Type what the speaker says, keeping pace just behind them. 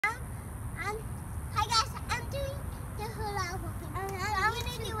Hi guys, I'm doing the hula hooping. I'm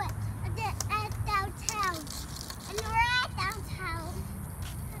gonna do it at downtown. And we're at downtown.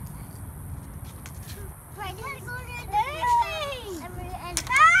 Right now, go to the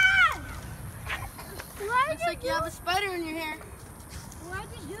Looks like you have a spider in your hair. Why'd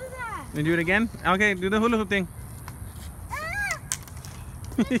you do that? You do it again? Okay, do the hula hoop thing.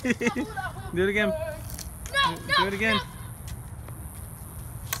 Do it again. No, Do it again.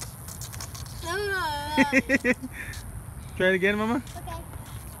 No. Try it again, Mama. Okay.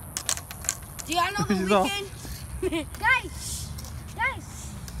 Do y'all know the She's all- weekend? Guys!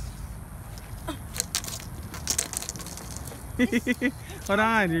 Hold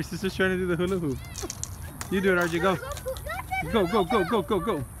on, your sister's trying to do the hula hoop. You do it, RJ. Go. Go.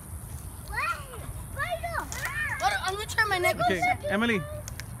 What? I'm gonna try my neck. Okay, Emily.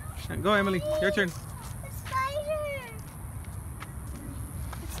 Go, Emily. Your turn. The spider!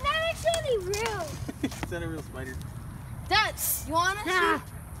 It's not actually real. It's not a real spider. That's. You wanna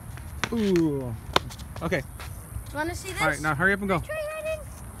see? Ooh. Okay. You wanna see this? All right, now hurry up and go. Try running.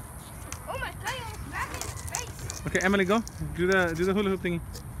 Oh my god, it's back in his face. Okay, Emily, go. Do the hula hoop thingy.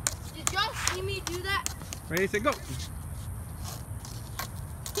 Did y'all see me do that? Ready, set, go.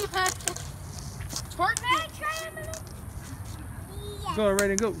 Twerk Ready, it. try Emily? Yeah. Go right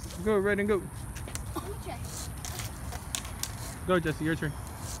and go. Go right and go. Okay. Go, Jesse. Your turn.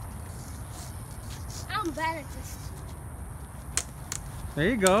 I'm bad at this. There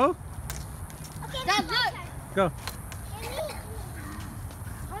you go. Okay, That's now good. Go.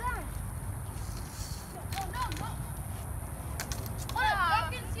 Hold on. No. Hold up,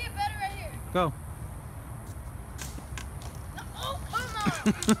 y'all can see it better right here. Go. No, oh, come on.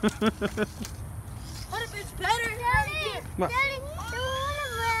 What if it's better right here? What? Daddy, the one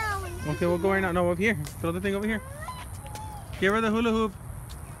around. Okay, we'll go right now. No, over here. Throw the thing over here. Give her the hula hoop.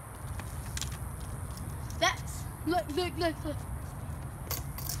 That's. Look.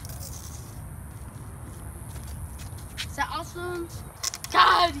 Is that awesome?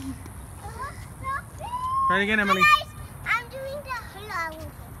 God! Try it again, Emily. Guys, I'm doing the hula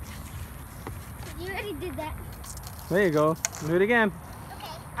hooping. You already did that. There you go. Do it again.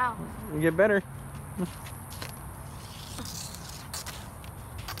 Okay. Ow. You get better.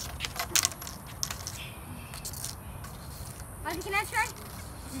 Can I try?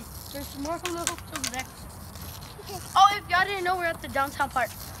 There's some more hula hoops over there. Okay. Oh, if y'all didn't know, we're at the downtown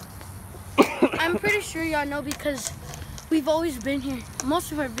park. I'm pretty sure y'all know because we've always been here.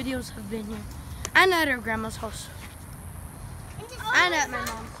 Most of our videos have been here. And at our grandma's house. And at my mom's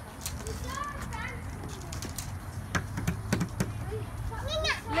house.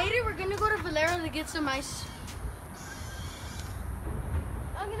 Later, we're gonna go to Valero to get some ice.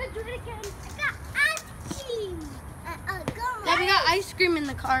 I'm gonna do it again. I got ice cream. Yeah, we got ice cream in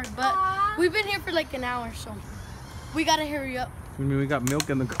the car, but we've been here for like an hour, so we gotta hurry up. I mean, we got milk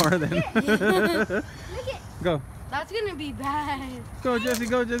in the car then. Look it. Go. That's gonna be bad. Go, Jesse.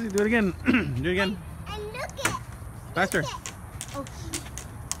 Go, Jesse. Do it again. Do it again. And look it. Faster. Oh.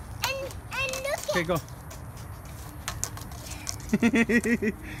 And look Okay, it. go.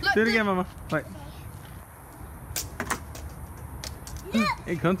 Do it again, Mama. Right. Look.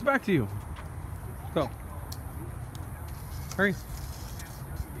 It comes back to you. Go. Hurry.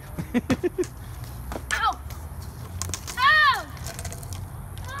 Ow! Ow!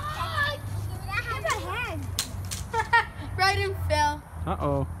 Give a hand. Right and fell.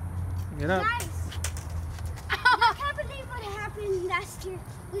 Uh-oh. Get up. Guys, I can't believe what happened last year.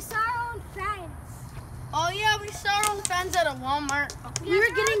 We saw our own fans. Oh yeah, we saw our own fans at a Walmart. We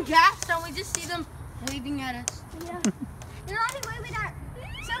were getting gas and we just see them waving at us. Yeah. They're only waving at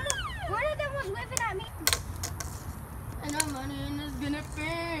one of them was waving at me. And our money is gonna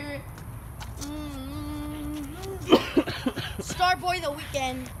fit. Starboy the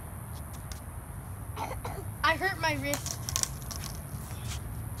weekend. I hurt my wrist.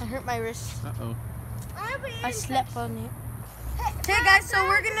 Uh-oh. I slept on it. Okay guys, so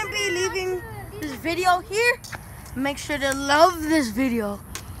we're gonna be leaving this video here. Make sure to love this video.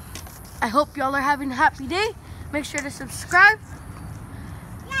 I hope y'all are having a happy day. Make sure to subscribe.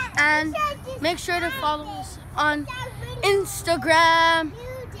 And make sure to follow us on Instagram.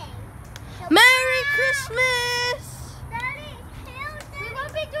 Merry Christmas! We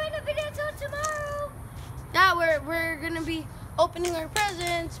won't be doing a video until tomorrow. Yeah, we're gonna be opening our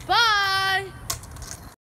presents. Bye!